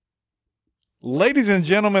Ladies and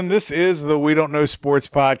gentlemen, this is the We Don't Know Sports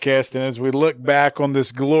podcast, and as we look back on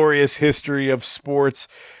this glorious history of sports,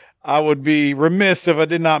 I would be remiss if I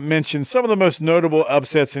did not mention some of the most notable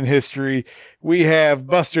upsets in history. We have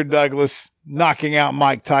Buster Douglas knocking out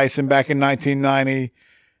Mike Tyson back in 1990,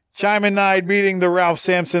 Chima Knight beating the Ralph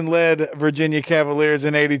Sampson-led Virginia Cavaliers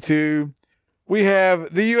in 82. We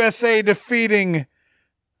have the USA defeating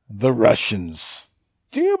the Russians.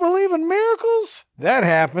 Do you believe in miracles? That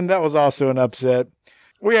happened. That was also an upset.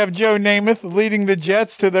 We have Joe Namath leading the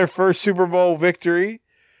Jets to their first Super Bowl victory.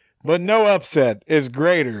 But no upset is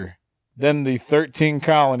greater than the 13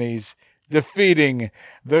 colonies defeating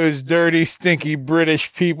those dirty, stinky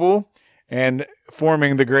British people and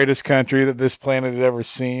forming the greatest country that this planet had ever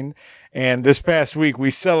seen. And this past week,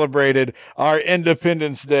 we celebrated our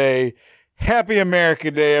Independence Day. Happy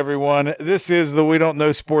America Day, everyone. This is the We Don't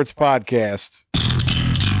Know Sports podcast.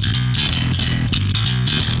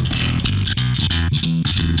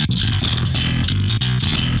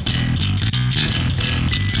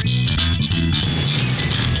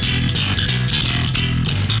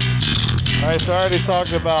 All right, so I already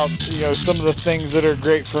talked about, some of the things that are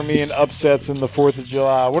great for me and upsets in the 4th of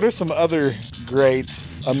July. What are some other great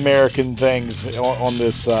American things on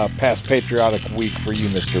this past patriotic week for you,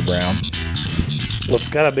 Mr. Brown? Well, it's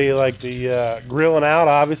got to be like the grilling out,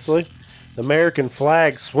 obviously. The American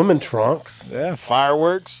flag swimming trunks. Yeah,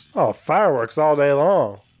 fireworks. Oh, fireworks all day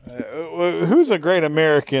long. Who's a great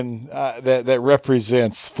American that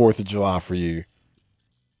represents 4th of July for you?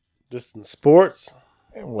 Just in sports?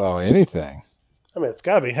 Well, anything. I mean, it's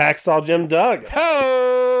got to be Hacksaw Jim Duggan.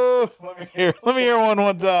 Oh! Let me hear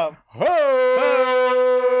one time.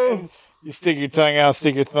 Oh! You stick your tongue out,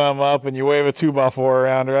 stick your thumb up, and you wave a 2x4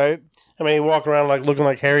 around, right? I mean, you walk around looking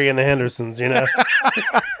like Harry and the Hendersons,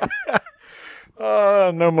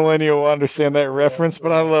 No millennial will understand that reference,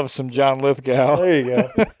 but I love some John Lithgow. There you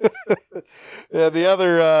go. Yeah, the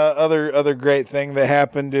other great thing that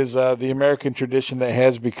happened is the American tradition that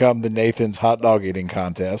has become the Nathan's hot dog eating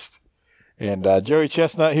contest. And Joey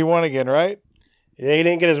Chestnut, he won again, right? Yeah, he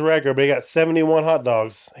didn't get his record, but he got 71 hot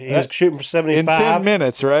dogs. He was shooting for 75. In 10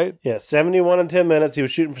 minutes, right? Yeah, 71 in 10 minutes. He was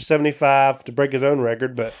shooting for 75 to break his own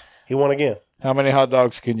record, but he won again. How many hot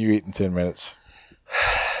dogs can you eat in 10 minutes?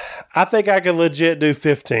 I think I could legit do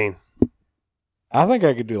 15. I think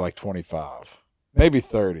I could do like 25, maybe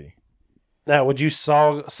 30. Now, would you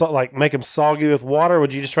make them soggy with water, or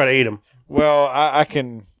would you just try to eat them? Well, I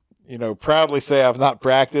can, proudly say I've not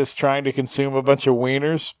practiced trying to consume a bunch of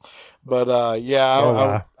wieners, but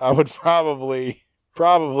I would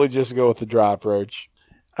probably just go with the dry approach.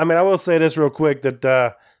 I mean, I will say this real quick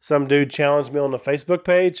that some dude challenged me on the Facebook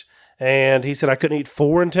page, and he said I couldn't eat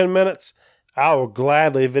 4 in 10 minutes. I will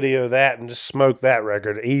gladly video that and just smoke that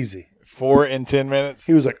record easy. 4 in 10 minutes?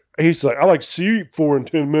 He's like, I like to see you eat 4 in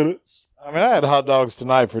 10 minutes. I mean, I had hot dogs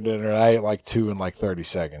tonight for dinner, and I ate like 2 in like 30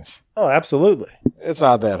 seconds. Oh, absolutely. It's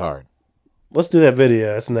not that hard. Let's do that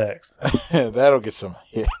video. That's next. That'll get some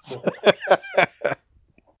hits.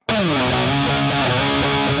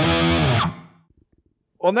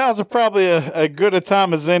 Well, now's probably a good a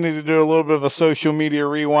time as any to do a little bit of a social media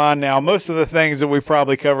rewind. Now, most of the things that we've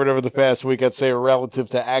probably covered over the past week, I'd say, are relative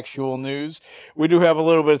to actual news. We do have a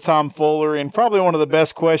little bit of tomfoolery, and probably one of the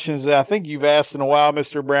best questions that I think you've asked in a while,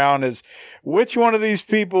 Mr. Brown, is which one of these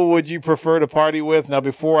people would you prefer to party with? Now,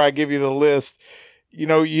 before I give you the list,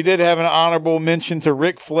 you did have an honorable mention to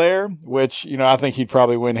Ric Flair, which, I think he'd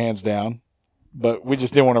probably win hands down. But we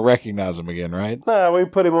just didn't want to recognize him again, right? No, we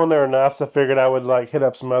put him on there enough, so I figured I would hit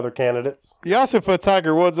up some other candidates. You also put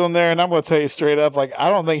Tiger Woods on there, and I'm going to tell you straight up, I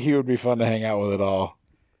don't think he would be fun to hang out with at all.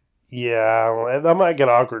 Yeah, that might get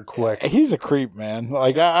awkward quick. He's a creep, man.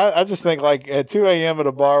 I just think at 2 a.m. at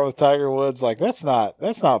a bar with Tiger Woods, that's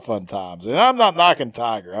not fun times. And I'm not knocking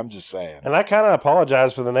Tiger. I'm just saying. And I kind of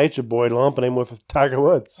apologize for the Nature Boy lumping him with Tiger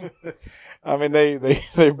Woods. I mean,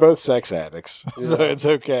 they're both sex addicts, so it's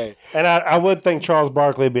okay. And I would think Charles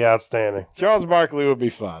Barkley would be outstanding. Charles Barkley would be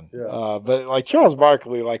fun. Yeah. But Charles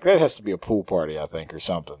Barkley, that has to be a pool party, I think, or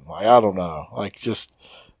something. I don't know.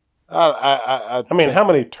 I mean, how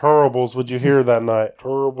many terribles would you hear that night?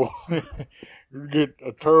 Terrible. You get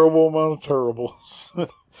a terrible amount of terribles.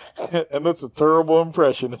 And that's a terrible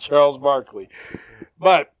impression of Charles Barkley.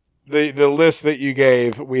 But the list that you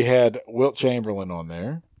gave, we had Wilt Chamberlain on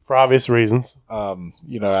there. For obvious reasons.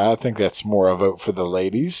 I think that's more a vote for the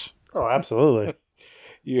ladies. Oh, absolutely.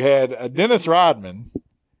 You had Dennis Rodman.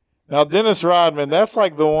 Now, Dennis Rodman, that's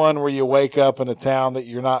like the one where you wake up in a town that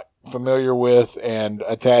you're not familiar with and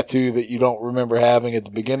a tattoo that you don't remember having at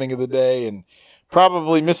the beginning of the day and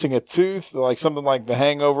probably missing a tooth, like something like The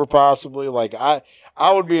Hangover possibly. I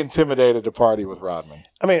I would be intimidated to party with Rodman.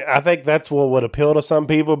 I mean, I think that's what would appeal to some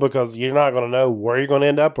people because you're not going to know where you're going to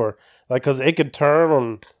end up or because it could turn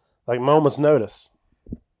on moment's notice.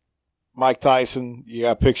 Mike Tyson, you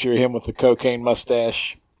got a picture of him with the cocaine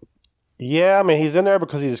mustache. Yeah, I mean, he's in there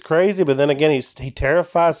because he's crazy, but then again, he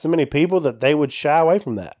terrifies so many people that they would shy away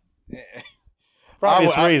from that. For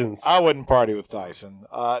obvious reasons. I wouldn't party with Tyson.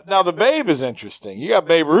 Now, the Babe is interesting. You got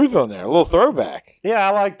Babe Ruth on there, a little throwback. Yeah,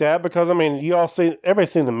 I like that because, I mean,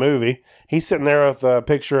 everybody's seen the movie. He's sitting there with a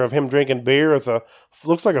picture of him drinking beer with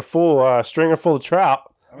looks like a full stringer full of trout.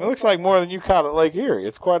 I mean, it looks like more than you caught at Lake Erie.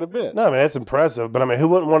 It's quite a bit. No, I mean, that's impressive. But, I mean, who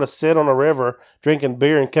wouldn't want to sit on a river drinking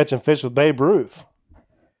beer and catching fish with Babe Ruth?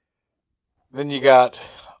 Then you got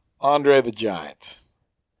Andre the Giant.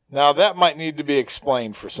 Now, that might need to be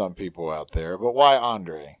explained for some people out there, but why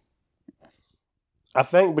Andre? I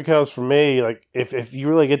think because for me, if you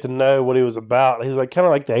really get to know what he was about, he's kind of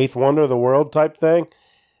like the eighth wonder of the world type thing.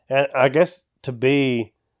 And I guess to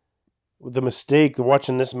be the mystique of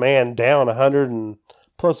watching this man down 100 and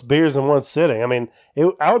plus beers in one sitting, I mean,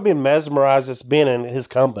 I would be mesmerized just being in his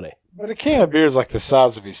company. But a can of beer is like the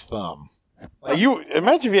size of his thumb. Imagine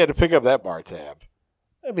if you had to pick up that bar tab.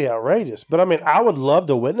 That'd be outrageous. But, I mean, I would love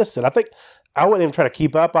to witness it. I think I wouldn't even try to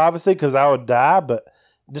keep up, obviously, because I would die. But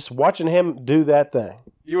just watching him do that thing.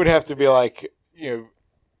 You would have to be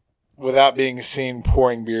without being seen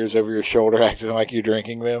pouring beers over your shoulder, acting like you're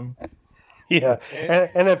drinking them. Yeah.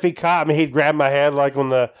 And if he caught me, he'd grab my head like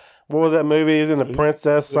when what was that movie? He's in The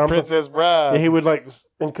Princess something. Princess Bride. Yeah, he would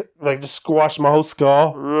just squash my whole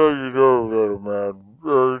skull. Man.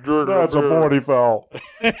 That's a party foul.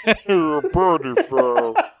 You're a party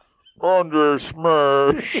foul. Andre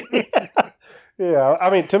Smash. Yeah, I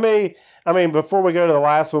mean, to me, before we go to the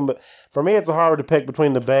last one, but for me, it's hard to pick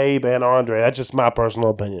between the Babe and Andre. That's just my personal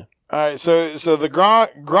opinion. All right, so the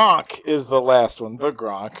Gronk is the last one. The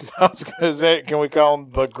Gronk. I was gonna say, can we call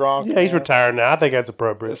him the Gronk? Yeah, he's retired now. I think that's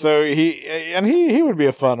appropriate. So he would be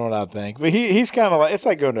a fun one, I think. But he's kind of it's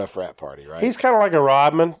like going to a frat party, right? He's kind of like a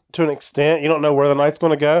Rodman to an extent. You don't know where the night's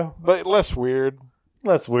going to go, but less weird.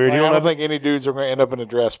 Less weird. I don't think any dudes are going to end up in a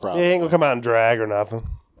dress. Probably. Yeah, he ain't gonna come out and drag or nothing.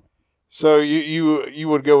 So you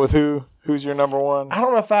would go with who? Who's your number one? I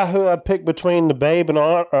don't know who I'd pick between the Babe and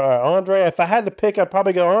Andre. If I had to pick, I'd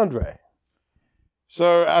probably go Andre.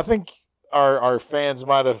 So I think our fans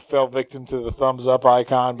might have fell victim to the thumbs up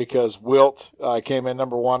icon because Wilt came in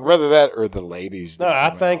number one. Whether that or the ladies. No,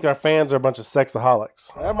 I think our fans are a bunch of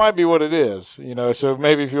sexaholics. That might be what it is. So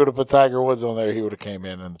maybe if you would have put Tiger Woods on there, he would have came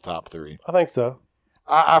in the top three. I think so.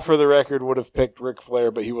 I, for the record, would have picked Ric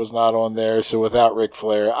Flair, but he was not on there. So without Ric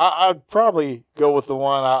Flair, I'd probably go with the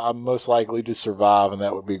one I'm most likely to survive, and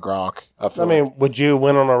that would be Gronk. I mean, would you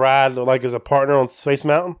win on a ride as a partner on Space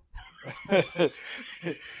Mountain?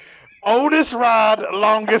 Oldest ride,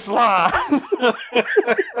 longest line.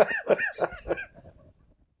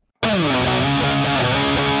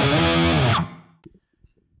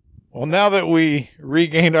 Well, now that we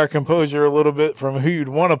regained our composure a little bit from who you'd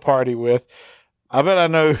want to party with, I bet I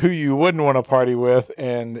know who you wouldn't want to party with,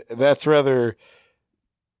 and that's rather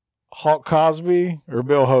Hulk Cosby or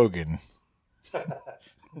Bill Hogan. I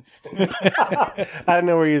didn't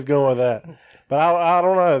know where he was going with that. But I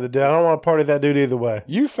don't know. I don't want to party with that dude either way.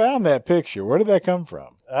 You found that picture. Where did that come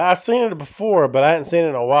from? I've seen it before, but I hadn't seen it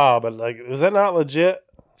in a while. But was that not legit?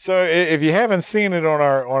 So if you haven't seen it on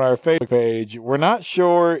our Facebook page, we're not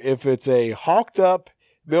sure if it's a hulked up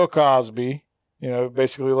Bill Cosby,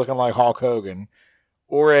 basically looking like Hulk Hogan,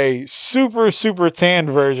 or a super, super tanned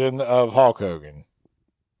version of Hulk Hogan.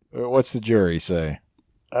 What's the jury say?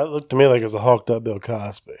 That looked to me like it was a hulked up Bill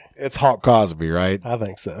Cosby. It's Hulk Cosby, right? I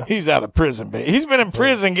think so. He's out of prison, baby. He's been in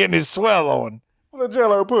prison getting his swell on. The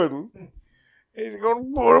Jello pudding. He's going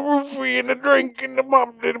to put a roofie in the drink and the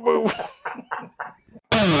bop did the move.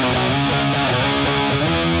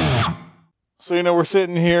 So, we're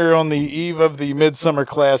sitting here on the eve of the Midsummer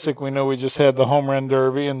Classic. We know we just had the Home Run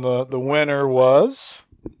Derby, and the winner was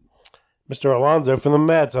Mr. Alonso from the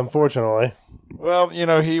Mets, unfortunately. Well,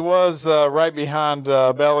 he was right behind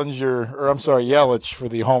Yelich for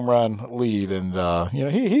the home run lead, and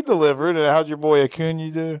he delivered. And how'd your boy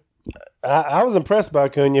Acuna do? I was impressed by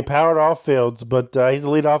Acuna, powered off fields, but he's a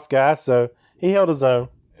leadoff guy, so he held his own.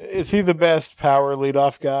 Is he the best power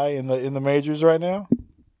leadoff guy in the majors right now?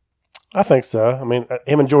 I think so. I mean,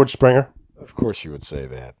 him and George Springer. Of course you would say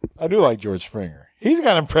that. I do like George Springer. He's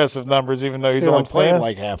got impressive numbers, even though he's only played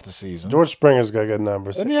like half the season. George Springer's got good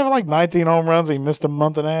numbers. Didn't he have 19 home runs? He missed a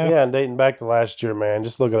month and a half? Yeah, and dating back to last year, man.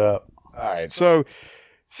 Just look it up. All right. So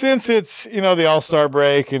since it's, the All-Star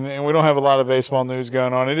break and we don't have a lot of baseball news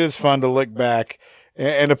going on, it is fun to look back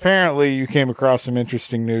And apparently you came across some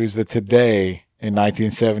interesting news that today in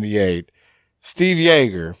 1978, Steve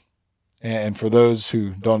Yeager, and for those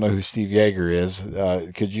who don't know who Steve Yeager is,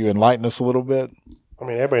 could you enlighten us a little bit? I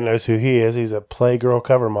mean, everybody knows who he is. He's a Playgirl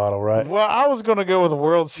cover model, right? Well, I was going to go with a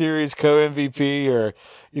World Series co-MVP or,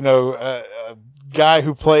 a guy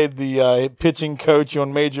who played the pitching coach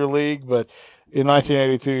on Major League, but in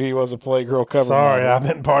 1982, he was a Playgirl cover Sorry, model. I've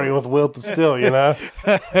been partying with Wilt still,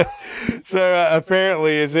 So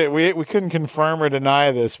apparently, we couldn't confirm or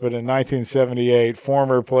deny this, but in 1978,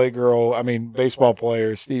 former baseball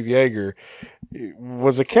player Steve Yeager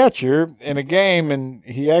was a catcher in a game, and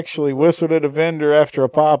he actually whistled at a vendor after a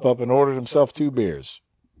pop-up and ordered himself 2 beers.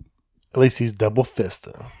 At least he's double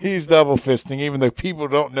fisting. He's double fisting, even though people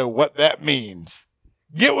don't know what that means.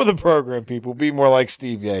 Get with the program, people. Be more like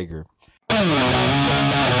Steve Yeager.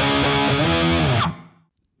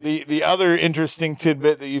 The other interesting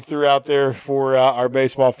tidbit that you threw out there for our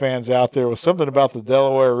baseball fans out there was something about the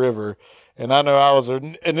Delaware River. And I know I was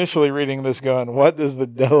initially reading this going, what does the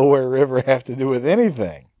Delaware River have to do with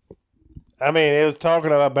anything? I mean, it was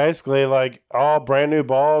talking about basically like all brand new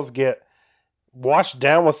balls get washed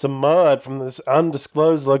down with some mud from this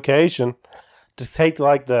undisclosed location to take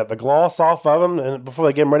like the gloss off of them and before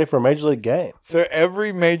they get them ready for a major league game. So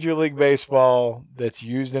every Major League Baseball that's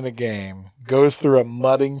used in a game goes through a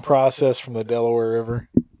mudding process from the Delaware River?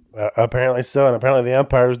 Apparently so, and apparently the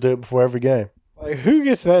umpires do it before every game. Like, who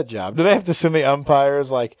gets that job? Do they have to send the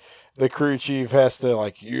umpires, like the crew chief has to,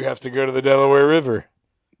 like, you have to go to the Delaware River?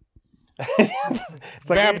 It's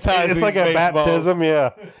like a baptism,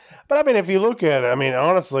 yeah. But, I mean, if you look at it, I mean,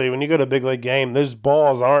 honestly, when you go to a big league game, those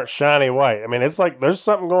balls aren't shiny white. I mean, it's like there's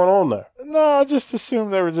something going on there. No, I just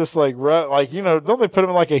assumed they were just don't they put them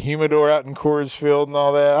in like a humidor out in Coors Field and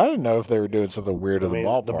all that? I didn't know if they were doing something weird to the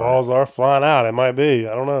ballpark. The balls are flying out. It might be.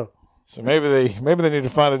 I don't know. So maybe they need to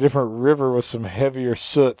find a different river with some heavier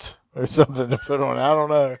soot or something to put on. I don't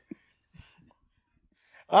know.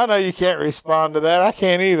 I know you can't respond to that. I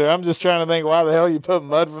can't either. I'm just trying to think why the hell you put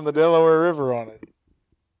mud from the Delaware River on it.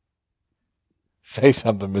 Say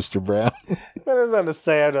something, Mr. Brown. There's nothing to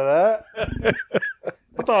say after that.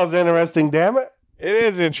 I thought it was interesting, damn it. It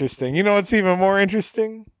is interesting. You know what's even more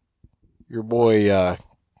interesting? Your boy,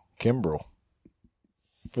 Kimbrel.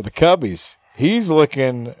 For the Cubbies. He's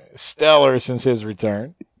looking stellar since his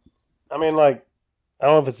return. I mean, like, I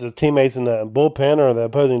don't know if it's his teammates in the bullpen or the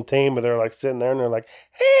opposing team, but they're like sitting there and they're like,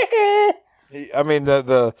 I mean,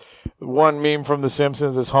 the one meme from The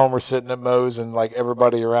Simpsons is Homer sitting at Moe's and like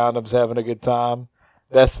everybody around him's having a good time.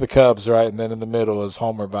 That's the Cubs, right? And then in the middle is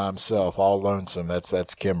Homer by himself, all lonesome. That's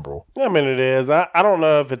Kimbrel. I mean, it is. I don't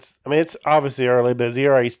know if it's – I mean, it's obviously early, but his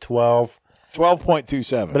ERA's 12.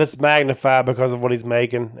 12.27. But it's magnified because of what he's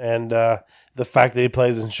making and the fact that he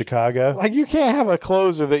plays in Chicago. Like, you can't have a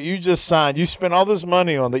closer that you just signed. You spent all this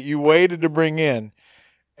money on that you waited to bring in,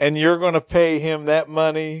 and you're going to pay him that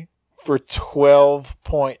money for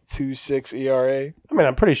 12.26 ERA. I mean,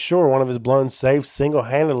 I'm pretty sure one of his blown saves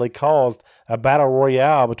single-handedly caused a battle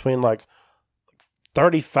royale between like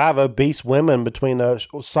 35 obese women between the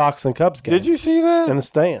Sox and Cubs games. Did you see that? In the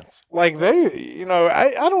stands. Like,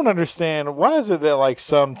 I don't understand. Why is it that, like,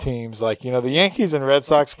 some teams, like, the Yankees and Red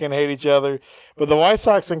Sox can hate each other, but the White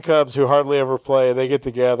Sox and Cubs, who hardly ever play, they get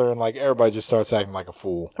together and, like, everybody just starts acting like a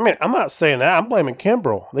fool. I mean, I'm not saying that. I'm blaming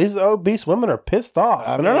Kimbrel. These obese women are pissed off,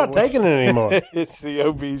 and they're not taking it anymore. It's the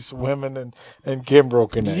obese women and Kimbrel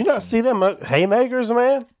connection. Did you not see them haymakers,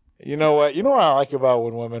 man? You know what? You know what I like about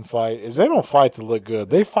when women fight is they don't fight to look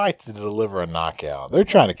good. They fight to deliver a knockout. They're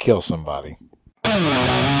trying to kill somebody. All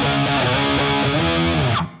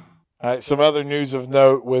right, some other news of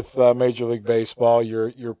note with Major League Baseball.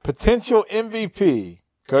 Your potential MVP,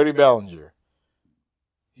 Cody Bellinger.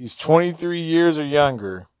 He's 23 years or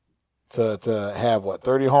younger to have,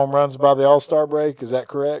 30 home runs by the All-Star break? Is that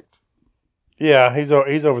correct? Yeah, he's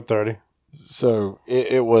over 30. So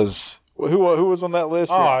it was... Who was on that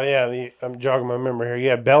list? Oh, yeah. I'm jogging my memory here. You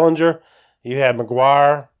had Bellinger, you had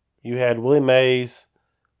McGuire, you had Willie Mays,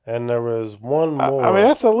 and there was one more. I mean,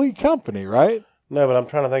 that's elite company, right? No, but I'm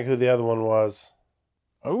trying to think who the other one was.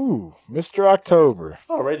 Oh, Mr. October.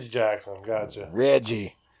 Oh, Reggie Jackson. Gotcha.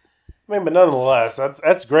 Reggie. I mean, but nonetheless,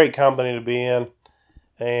 that's great company to be in.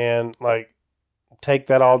 And, like, take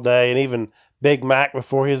that all day. And even Big Mac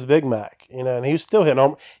before he was Big Mac. And he was still hitting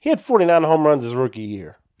home. He had 49 home runs his rookie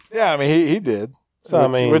year. Yeah, I mean he did. So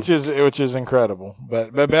which is incredible.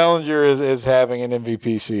 But Bellinger is having an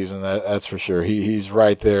MVP season. That's for sure. He's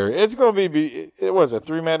right there. It's going to be it was a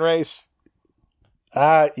 3-man race.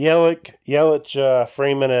 Yelich,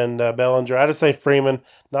 Freeman, and Bellinger. I just say Freeman,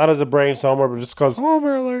 not as a Braves homer, but just because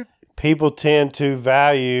Homer alert. people tend to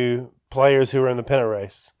value players who are in the pennant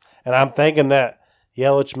race. And I'm thinking that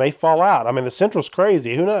Yelich may fall out. I mean, the Central's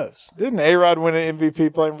crazy. Who knows? Didn't A-Rod win an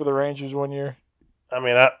MVP playing for the Rangers one year? I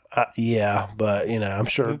mean, yeah, but, I'm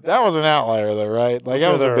sure. That was an outlier, though, right? Like,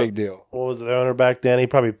 that was a big deal. What was the owner back then? He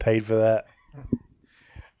probably paid for that.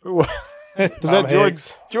 Was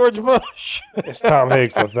that George Bush? It's Tom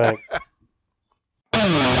Hicks, I think.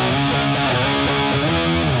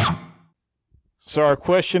 So our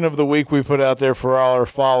question of the week we put out there for all our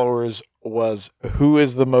followers was, who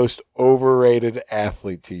is the most overrated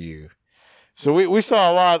athlete to you? So we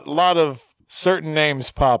saw a lot of certain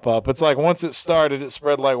names pop up. It's like once it started, it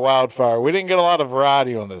spread like wildfire. We didn't get a lot of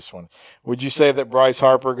variety on this one. Would you say that Bryce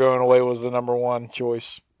Harper going away was the number one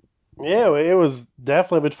choice? Yeah, it was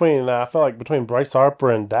definitely between Bryce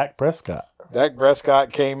Harper and Dak Prescott. Dak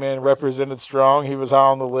Prescott came in, represented strong. He was high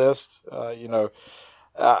on the list.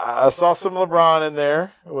 I saw some LeBron in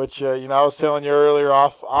there, which, I was telling you earlier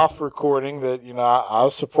off recording that, I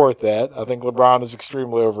support that. I think LeBron is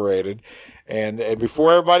extremely overrated. And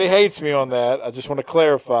before everybody hates me on that, I just want to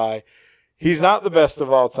clarify, he's not the best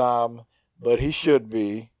of all time, but he should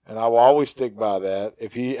be. And I will always stick by that.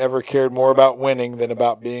 If he ever cared more about winning than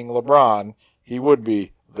about being LeBron, he would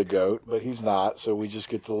be the GOAT, but he's not. So we just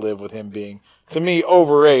get to live with him being, to me,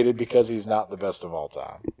 overrated because he's not the best of all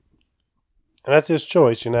time. And that's his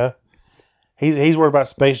choice, He's worried about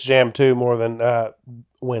Space Jam 2 more than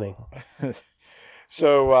winning.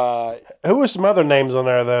 So, who were some other names on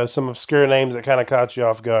there, though? Some obscure names that kind of caught you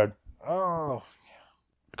off guard. Oh,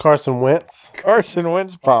 Carson Wentz. Carson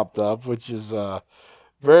Wentz popped up, which is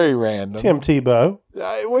very random. Tim Tebow.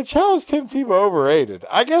 How is Tim Tebow overrated?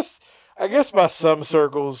 I guess by some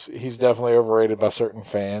circles, he's definitely overrated by certain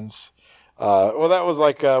fans. That was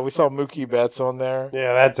like we saw Mookie Betts on there.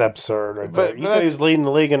 Yeah, that's absurd. Right there. You said he's leading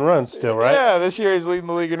the league in runs still, right? Yeah, this year he's leading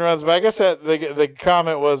the league in runs. But I guess that the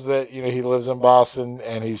comment was that he lives in Boston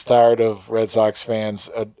and he's tired of Red Sox fans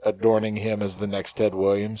adorning him as the next Ted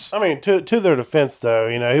Williams. I mean, to their defense, though,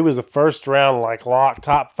 he was a first round lock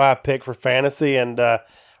top 5 pick for fantasy, and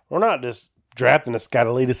we're not just drafting this guy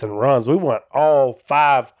to lead us in runs. We want all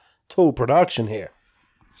 5 tool production here.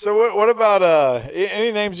 So what about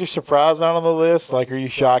any names you're surprised not on the list? Like, are you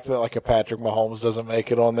shocked that a Patrick Mahomes doesn't make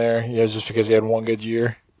it on there? Just because he had one good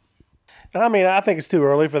year. I mean, I think it's too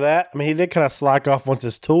early for that. I mean, he did kind of slack off once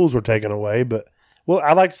his tools were taken away, but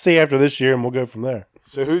I'd like to see after this year, and we'll go from there.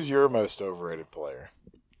 So who's your most overrated player?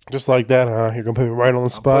 Just like that, huh? You're gonna put me right on the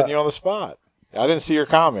spot. Putting you on the spot. I didn't see your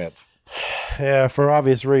comment. Yeah, for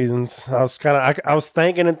obvious reasons. I was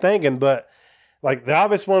thinking, but. The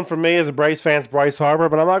obvious one for me as a Braves fan is Bryce Harper,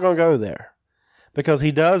 but I'm not going to go there because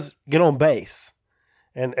he does get on base.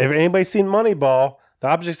 And if anybody's seen Moneyball, the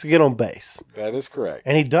object is to get on base. That is correct.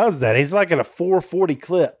 And he does that. He's at a 440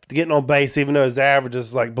 clip to getting on base, even though his average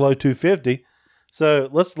is below 250. So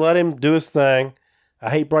let's let him do his thing. I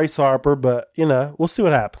hate Bryce Harper, but, we'll see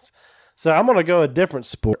what happens. So I'm going to go a different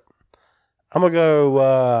sport. I'm going to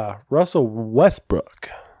go Russell Westbrook.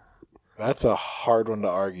 That's a hard one to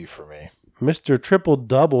argue for me. Mr.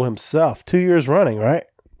 Triple-Double himself, 2 years running, right?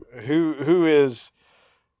 Who is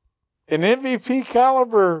an MVP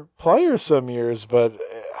caliber player some years, but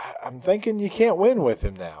I'm thinking you can't win with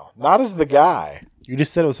him now. Not as the guy. You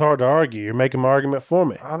just said it was hard to argue. You're making my argument for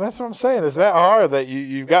me. That's what I'm saying. Is that hard that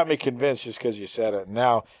you got me convinced just because you said it?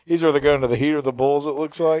 Now, he's either going to the Heat or the Bulls, it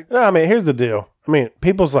looks like. No, I mean, here's the deal. I mean,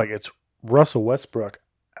 people's it's Russell Westbrook.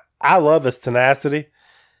 I love his tenacity.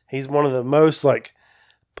 He's one of the most,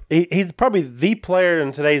 he's probably the player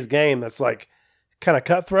in today's game that's kind of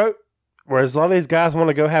cutthroat, whereas a lot of these guys want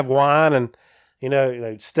to go have wine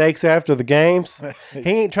and, steaks after the games. He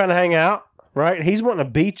ain't trying to hang out, right? He's wanting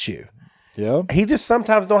to beat you. Yeah. He just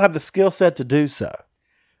sometimes don't have the skill set to do so.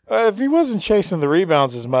 If he wasn't chasing the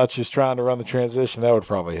rebounds as much as trying to run the transition, that would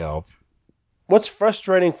probably help. What's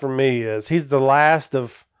frustrating for me is he's the last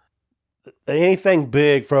of anything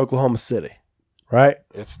big for Oklahoma City, right?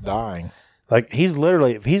 It's dying. He's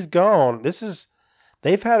literally, if he's gone,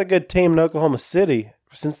 they've had a good team in Oklahoma City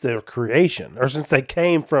since their creation, or since they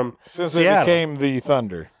came from Since Seattle. They became the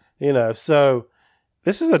Thunder. So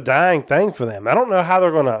this is a dying thing for them. I don't know how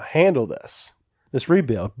they're going to handle this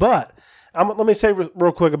rebuild. But let me say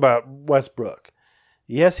real quick about Westbrook.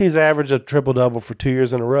 Yes, he's averaged a triple-double for 2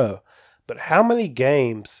 years in a row. But how many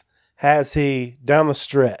games has he, down the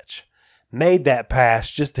stretch, made that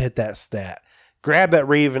pass just to hit that stat? Grab that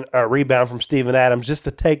rebound from Steven Adams just to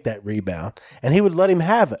take that rebound, and he would let him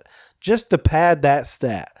have it just to pad that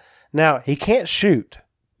stat. Now, he can't shoot.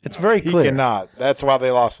 It's very clear. He cannot. That's why they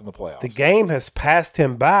lost in the playoffs. The game has passed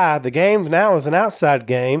him by. The game now is an outside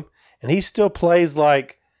game, and he still plays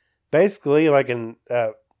like basically like in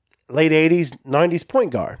late 80s, 90s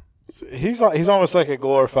point guard. He's almost like a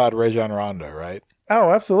glorified Rajon Rondo, right?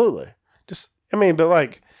 Oh, absolutely. But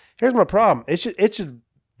like, here's my problem. It should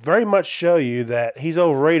very much show you that he's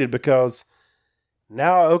overrated because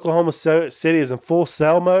now Oklahoma City is in full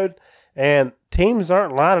sell mode, and teams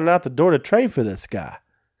aren't lining out the door to trade for this guy.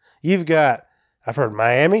 I've heard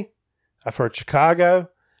Miami, I've heard Chicago,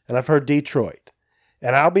 and I've heard Detroit.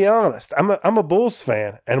 And I'll be honest, I'm a Bulls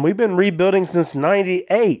fan, and we've been rebuilding since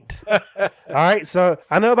 '98. All right, so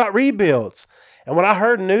I know about rebuilds. And when I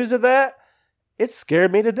heard news of that, it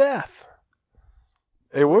scared me to death.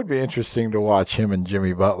 It would be interesting to watch him and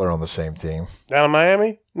Jimmy Butler on the same team. Down in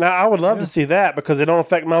Miami? Now, I would love to see that because it don't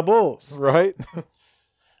affect my Bulls. Right?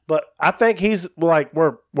 But I think he's like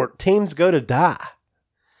where teams go to die.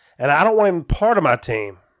 And I don't want him part of my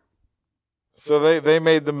team. So they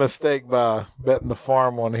made the mistake by betting the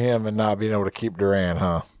farm on him and not being able to keep Durant,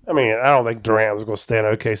 huh? I mean, I don't think Durant was going to stay in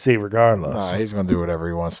OKC regardless. Nah, he's going to do whatever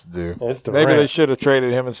he wants to do. It's Durant. Maybe they should have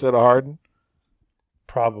traded him instead of Harden.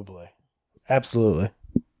 Probably. Absolutely.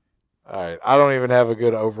 All right. I don't even have a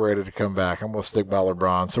good overrated to come back. I'm going to stick by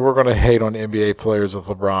LeBron. So we're going to hate on NBA players with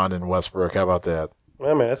LeBron and Westbrook. How about that? I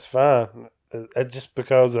mean, that's fine. It's just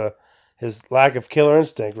because of his lack of killer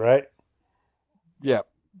instinct, right? Yeah.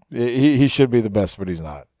 He should be the best, but he's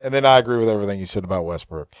not. And then I agree with everything you said about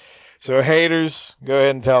Westbrook. So haters, go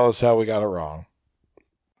ahead and tell us how we got it wrong.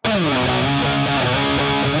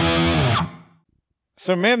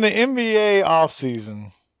 So, man, the NBA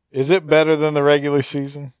offseason, is it better than the regular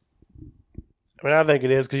season? I mean, I think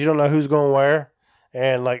it is because you don't know who's going where.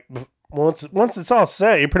 And, like, once it's all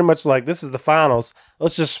set, you're pretty much like, this is the finals.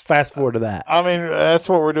 Let's just fast forward to that. I mean, that's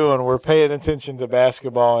what we're doing. We're paying attention to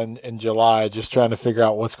basketball in July, just trying to figure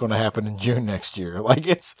out what's going to happen in June next year. Like,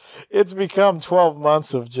 it's become 12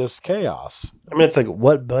 months of just chaos. I mean, it's like,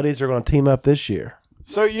 what buddies are going to team up this year?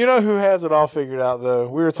 So, you know who has it all figured out, though?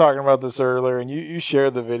 We were talking about this earlier, and you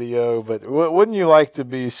shared the video, but wouldn't you like to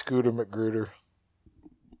be Scooter McGruder?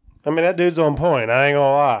 I mean, that dude's on point. I ain't going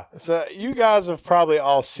to lie. So, you guys have probably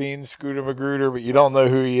all seen Scooter McGruder, but you don't know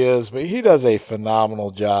who he is. But he does a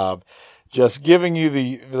phenomenal job just giving you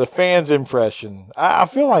the fans' impression. I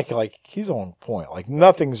feel like he's on point. Like,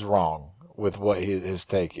 nothing's wrong with what his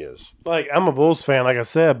take is. Like, I'm a Bulls fan, like I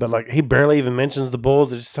said, but like he barely even mentions the Bulls.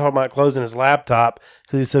 They're just talking about closing his laptop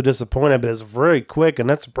because he's so disappointed. But it's very quick, and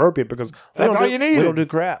that's appropriate because that's all you need. We don't do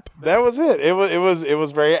crap. That was it. It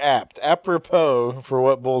was very apropos for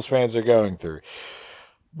what Bulls fans are going through.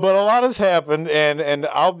 But a lot has happened, and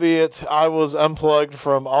albeit I was unplugged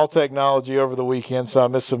from all technology over the weekend, so I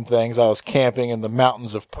missed some things. I was camping in the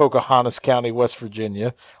mountains of Pocahontas County, West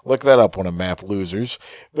Virginia. Look that up on a map, losers.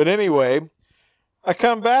 But anyway, I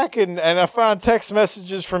come back, and I find text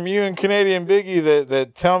messages from you and Canadian Biggie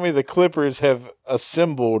that tell me the Clippers have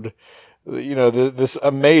assembled, this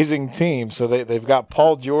amazing team. So they've got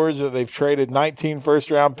Paul George that they've traded 19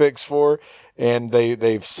 first-round picks for, and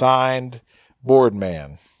they've signed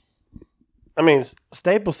Boardman. I mean,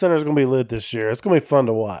 Staples Center is going to be lit this year. It's going to be fun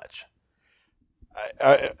to watch.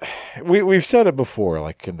 We've said it before.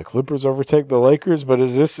 Like, can the Clippers overtake the Lakers? But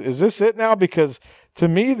is this it now? Because to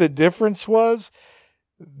me, the difference was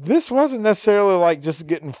this wasn't necessarily like just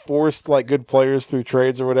getting forced like good players through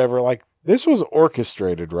trades or whatever. Like, this was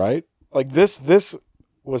orchestrated, right? Like this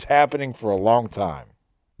was happening for a long time.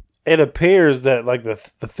 It appears that like the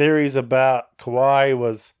theories about Kawhi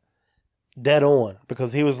was dead on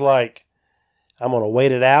because he was like, I'm going to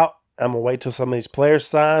wait it out. I'm going to wait till some of these players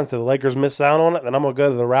sign so the Lakers miss out on it. Then I'm going to go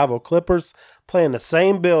to the rival Clippers, play in the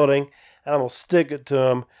same building, and I'm going to stick it to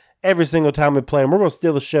them every single time we play them. We're going to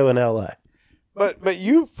steal the show in L.A. But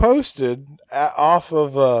you posted off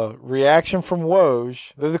of a reaction from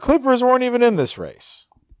Woj that the Clippers weren't even in this race.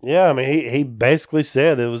 Yeah, I mean, he basically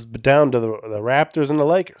said it was down to the Raptors and the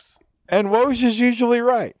Lakers. And Woj is usually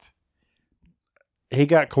right. He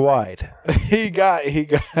got Kawhi'd. He got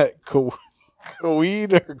Kawhi'd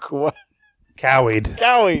or Kawhi? Cowied.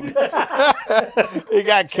 He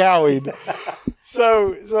got cowied.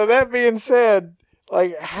 So that being said,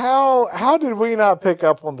 like how did we not pick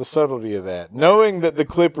up on the subtlety of that? Knowing that the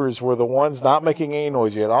Clippers were the ones not making any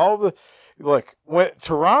noise yet.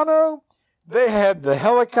 Toronto, they had the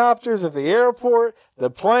helicopters at the airport, the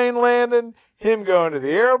plane landing, him going to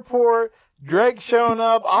the airport, Drake showing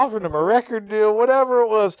up, offering him a record deal, whatever it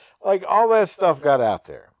was, like all that stuff got out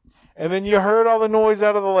there. And then you heard all the noise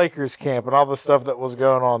out of the Lakers camp and all the stuff that was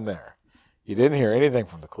going on there. You didn't hear anything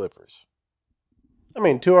from the Clippers. I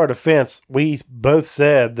mean, to our defense, we both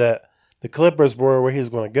said that the Clippers were where he was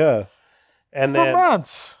going to go. And for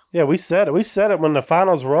months. Yeah, we said it. We said it when the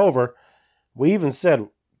finals were over. We even said,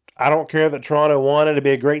 I don't care that Toronto won. It'd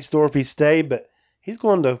be a great story if he stayed, but he's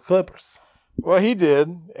going to the Clippers. Well, he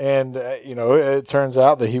did, and it turns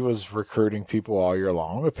out that he was recruiting people all year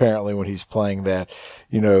long. Apparently, when he's playing that,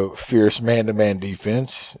 fierce man-to-man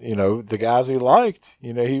defense, the guys he liked,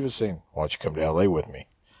 he was saying, "Why don't you come to LA with me?"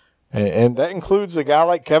 And that includes a guy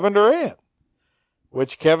like Kevin Durant,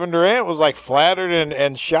 which Kevin Durant was like flattered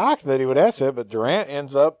and shocked that he would ask that, but Durant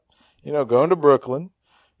ends up, going to Brooklyn,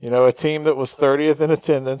 a team that was 30th in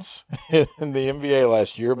attendance in the NBA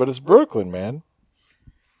last year, but it's Brooklyn, man.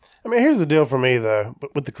 I mean, here's the deal for me, though,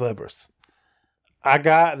 with the Clippers. You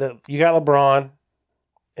got LeBron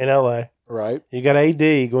in L.A. Right. You got AD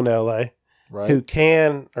going to L.A. Right. Who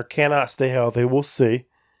can or cannot stay healthy. We'll see.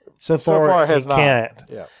 So far has he not. Can't.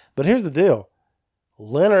 Yeah. But here's the deal.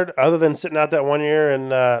 Leonard, other than sitting out that 1 year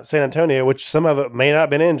in San Antonio, which some of it may not have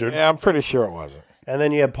been injured. Yeah, I'm pretty sure it wasn't. And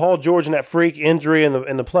then you had Paul George in that freak injury in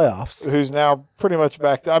the playoffs. Who's now pretty much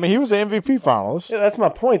back to, he was an MVP finalist. Yeah, that's my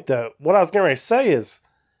point, though. What I was getting ready to say is,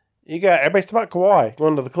 everybody's talking about Kawhi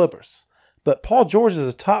going to the Clippers. But Paul George is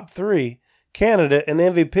a top 3 candidate in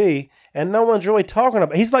MVP, and no one's really talking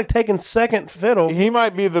about. He's like taking second fiddle. He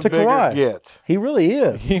might be the bigger Kawhi. get. He really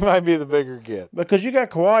is. He might be the bigger get. Because you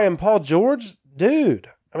got Kawhi and Paul George, dude.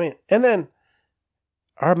 And then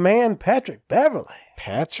our man Patrick Beverly.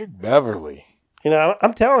 Patrick Beverly.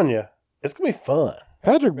 I'm telling you, it's going to be fun.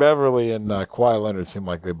 Patrick Beverly and Kawhi Leonard seem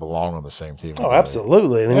like they belong on the same team. Oh,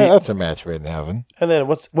 absolutely. And that's a match made in heaven. And then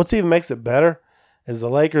what's even makes it better is the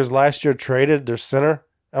Lakers last year traded their center.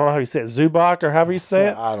 I don't know how you say it, Zubac or however you say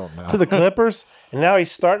it. I don't know. To the Clippers, and now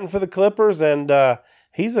he's starting for the Clippers, and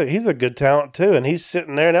he's a good talent too. And he's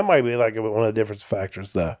sitting there, and that might be like one of the difference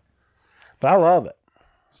factors, though. But I love it.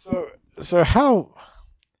 So how?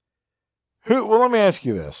 Who? Well, let me ask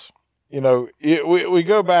you this. We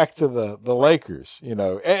go back to the Lakers, and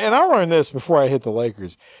I learned this before I hit the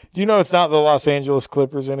Lakers. Do you know it's not the Los Angeles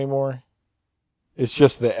Clippers anymore? It's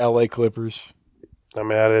just the L.A. Clippers. I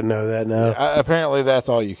didn't know that, no. Apparently, that's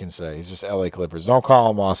all you can say. It's just L.A. Clippers. Don't call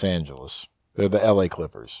them Los Angeles. They're the L.A.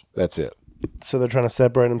 Clippers. That's it. So they're trying to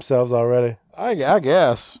separate themselves already? I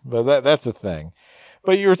guess, but that's a thing.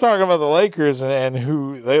 But you were talking about the Lakers and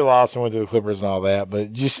who they lost and went to the Clippers and all that.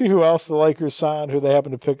 But did you see who else the Lakers signed, who they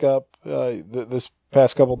happened to pick up this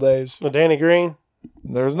past couple days? Well, Danny Green.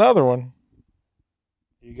 There's another one.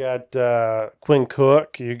 You got Quinn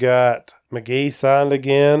Cook. You got McGee signed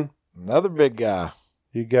again. Another big guy.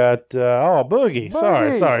 You got, Boogie.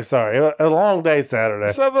 Sorry. A long day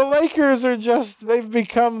Saturday. So the Lakers they've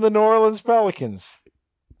become the New Orleans Pelicans.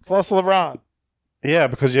 Plus LeBron. Yeah,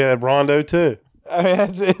 because you had Rondo too.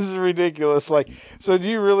 It's ridiculous. So do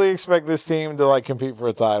you really expect this team to compete for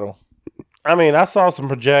a title? I saw some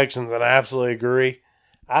projections and I absolutely agree.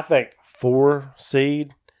 I think 4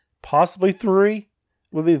 seed, possibly 3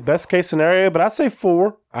 would be the best case scenario, but I'd say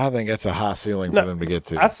 4. I think that's a high ceiling for them to get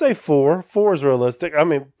to. I'd say 4. 4 is realistic.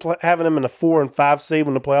 Having them in a 4 and 5 seed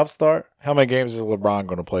when the playoffs start. How many games is LeBron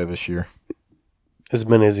going to play this year? As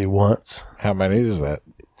many as he wants. How many is that?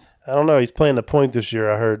 I don't know. He's playing the point this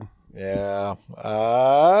year, I heard. Yeah.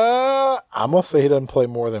 I'm going to say he doesn't play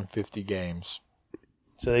more than 50 games.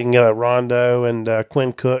 So they can get Rondo and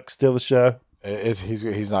Quinn Cook steal the show?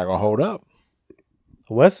 He's not going to hold up.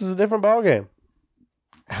 The West is a different ballgame.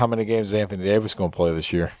 How many games is Anthony Davis going to play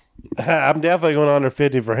this year? I'm definitely going under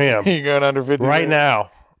 50 for him. You're going under 50? Right now.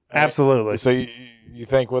 Absolutely. So you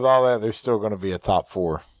think with all that, there's still going to be a top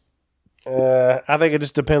 4? I think it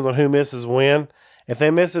just depends on who misses when. If they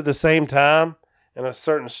miss at the same time in a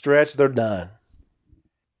certain stretch, they're done.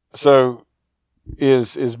 So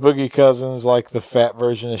is Boogie Cousins like the fat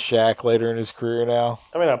version of Shaq later in his career now?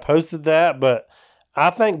 I posted that, but I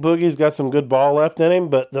think Boogie's got some good ball left in him.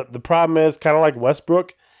 But the problem is kind of like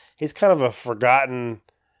Westbrook. He's kind of a forgotten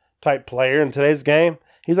type player in today's game.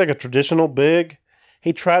 He's like a traditional big.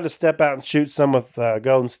 He tried to step out and shoot some with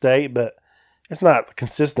Golden State, but it's not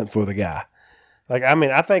consistent for the guy.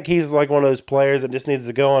 I think he's like one of those players that just needs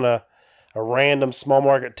to go on a random small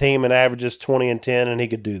market team and averages 20 and 10, and he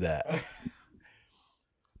could do that.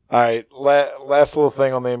 All right, last little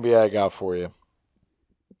thing on the NBA I got for you.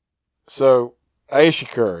 So, Aisha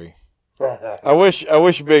Curry. I wish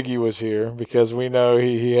Biggie was here because we know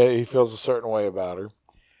he feels a certain way about her.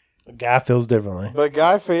 The guy feels differently. But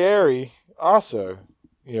Guy Fieri also,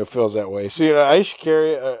 feels that way. So, Aisha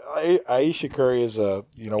Curry is a,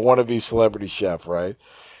 wannabe celebrity chef, right?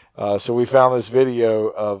 So we found this video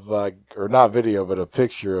of, or not video, but a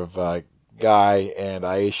picture of Guy and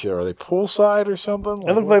Aisha. Are they poolside or something?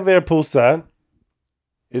 It looks like they're poolside.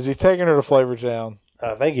 Is he taking her to Flavor Town?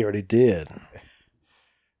 I think he already did.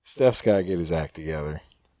 Steph's got to get his act together.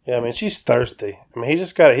 Yeah, I mean, she's thirsty. I mean, he's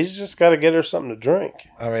just got to get her something to drink.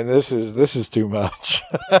 I mean, this is too much.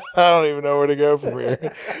 I don't even know where to go from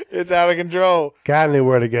here. It's out of control. God knew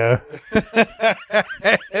where to go.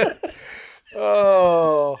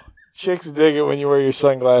 Oh, chicks dig it when you wear your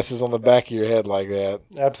sunglasses on the back of your head like that.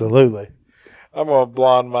 Absolutely. I'm going to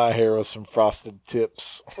blonde my hair with some frosted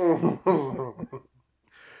tips.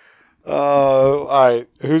 All right.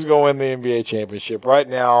 Who's going to win the NBA championship? Right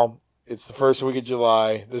now, it's the first week of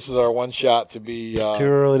July. This is our one shot to be... Too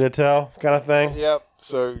early to tell kind of thing? Yep.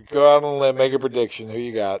 So go out on a limb, make a prediction. Who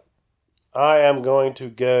you got? I am going to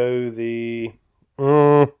go the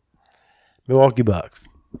Milwaukee Bucks.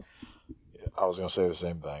 I was going to say the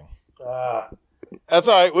same thing. That's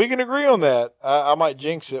all right. We can agree on that. I might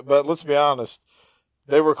jinx it, but let's be honest.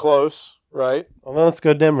 They were close, right? Well, then let's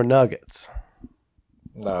go Denver Nuggets.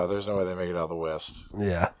 No, there's no way they make it out of the West.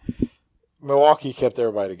 Yeah. Milwaukee kept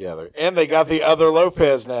everybody together. And they got the other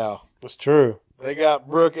Lopez now. That's true. They got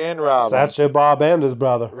Brooke and Robin. Satchel Bob and his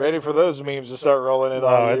brother. Ready for those memes to start rolling in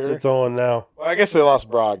all year? It's on now. Well, I guess they lost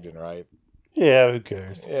Brogdon, right? Yeah, who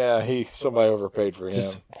cares? Yeah, somebody overpaid for him.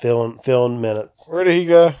 Just filling minutes. Where did he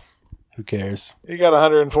go? Who cares? He got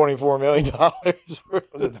 $124 million. Was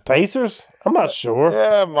it the Pacers? I'm not sure.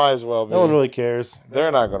 Yeah, might as well be. No one really cares.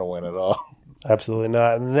 They're not going to win it all. Absolutely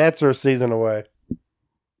not. And the Nets are a season away.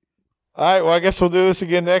 All right, well, I guess we'll do this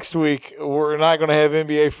again next week. We're not going to have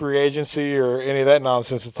NBA free agency or any of that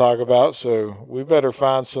nonsense to talk about, so we better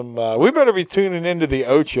find some we better be tuning into the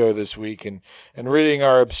Ocho this week and reading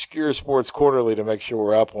our Obscure Sports Quarterly to make sure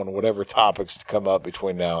we're up on whatever topics to come up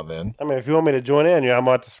between now and then. I mean, if you want me to join in, I'm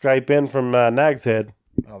about to Skype in from Nag's Head.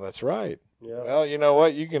 Oh, that's right. Yeah. Well, you know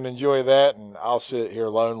what? You can enjoy that, and I'll sit here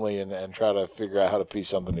lonely and try to figure out how to piece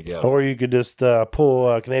something together. Or you could just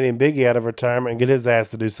pull Canadian Biggie out of retirement and get his ass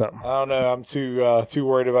to do something. I don't know. I'm too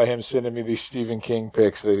worried about him sending me these Stephen King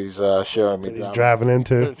pics that he's showing me. That he's driving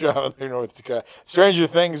into. Driving through North Dakota. Stranger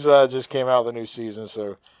Things just came out with the new season,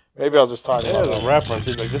 so maybe I'll just talk about it. As a reference,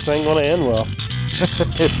 he's like, this ain't going to end well.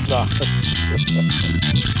 It's not.